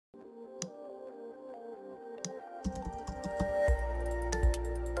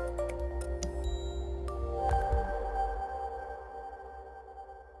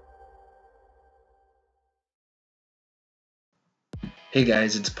Hey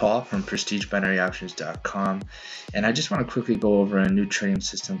guys, it's Paul from PrestigeBinaryOptions.com, and I just want to quickly go over a new trading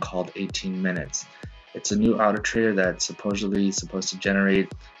system called 18 minutes. It's a new auto trader that's supposedly supposed to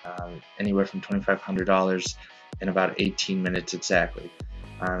generate anywhere from $2,500 in about 18 minutes exactly.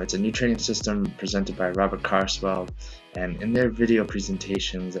 It's a new trading system presented by Robert Carswell, and in their video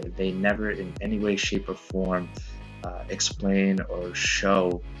presentations, they never in any way, shape, or form explain or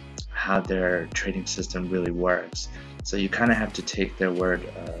show how their trading system really works. So you kind of have to take their word.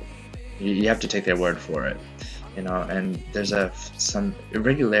 You have to take their word for it, And there's some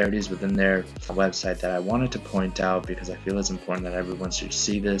irregularities within their website that I wanted to point out because I feel it's important that everyone should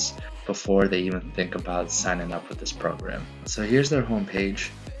see this before they even think about signing up with this program. So here's their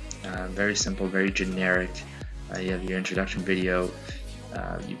homepage. Very simple, very generic. You have your introduction video.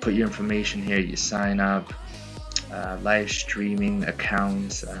 You put your information here. You sign up. Live streaming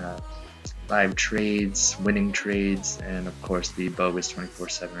accounts, live trades, winning trades, and of course the bogus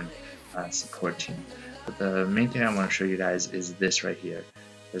 24/7 support team. But the main thing I want to show you guys is this right here.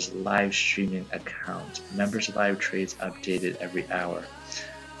 There's live streaming account, members live trades updated every hour.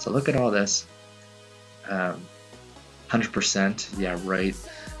 So look at all this. 100%, yeah, right.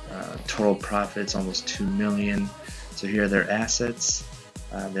 Total profits almost 2 million. So here are their assets,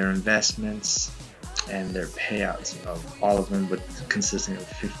 their investments, and their payouts, all of them consisting of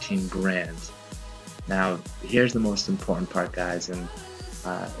 15 grand. Now here's the most important part, guys, and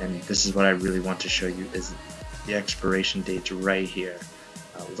this is what I really want to show you is the expiration dates right here.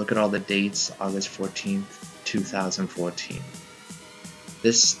 Look at all the dates: August 14th, 2014.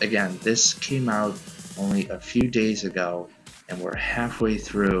 This came out only a few days ago, and we're halfway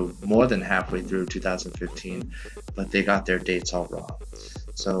through, more than halfway through 2015, but they got their dates all wrong.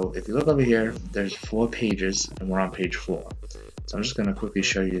 So if you look over here, there's 4 pages, and we're on page 4. So I'm just going to quickly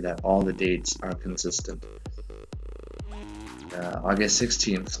show you that all the dates are consistent. August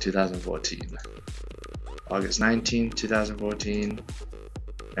 16th, 2014, August 19th, 2014,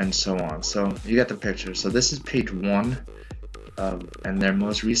 and so on. So you get the picture. So this is page 1, and their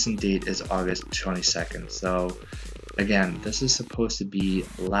most recent date is August 22nd. So again, this is supposed to be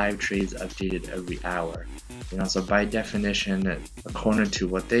live trades updated every hour. So by definition, according to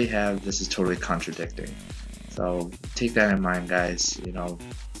what they have, this is totally contradicting. So take that in mind, guys.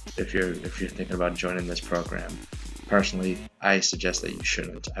 If you're thinking about joining this program. Personally, I suggest that you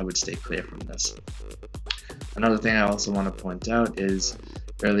shouldn't. I would stay clear from this. Another thing I also want to point out is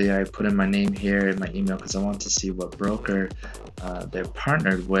earlier I put in my name here in my email because I want to see what broker they're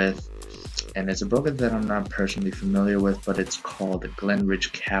partnered with. And it's a broker that I'm not personally familiar with, but it's called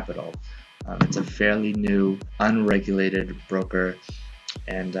Glenridge Capital. It's a fairly new, unregulated broker,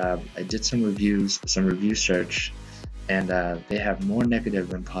 and I did some review search, and they have more negative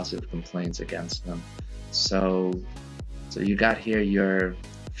than positive complaints against them. So you got here your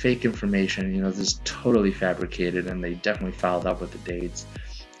fake information. This is totally fabricated, and they definitely fouled up with the dates,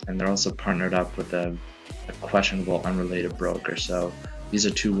 and they're also partnered up with a questionable, unrelated broker. So these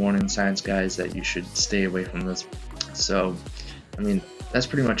are 2 warning signs, guys, that you should stay away from this. So, that's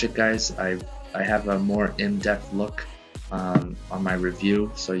pretty much it, guys. I have a more in-depth look on my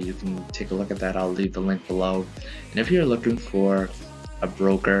review, so you can take a look at that. I'll leave the link below. And if you're looking for a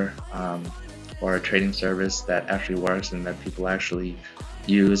broker or a trading service that actually works and that people actually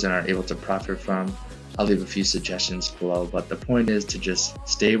use and are able to profit from, I'll leave a few suggestions below. But the point is to just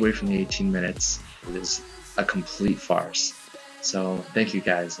stay away from the 18 minutes. It is a complete farce. So thank you,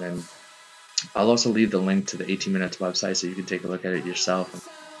 guys, and I'll also leave the link to the 18 minutes website so you can take a look at it yourself.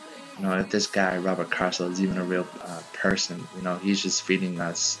 If this guy Robert Carswell is even a real person, he's just feeding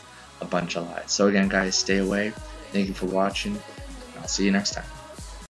us a bunch of lies. So again, guys, stay away. Thank you for watching. I'll see you next time.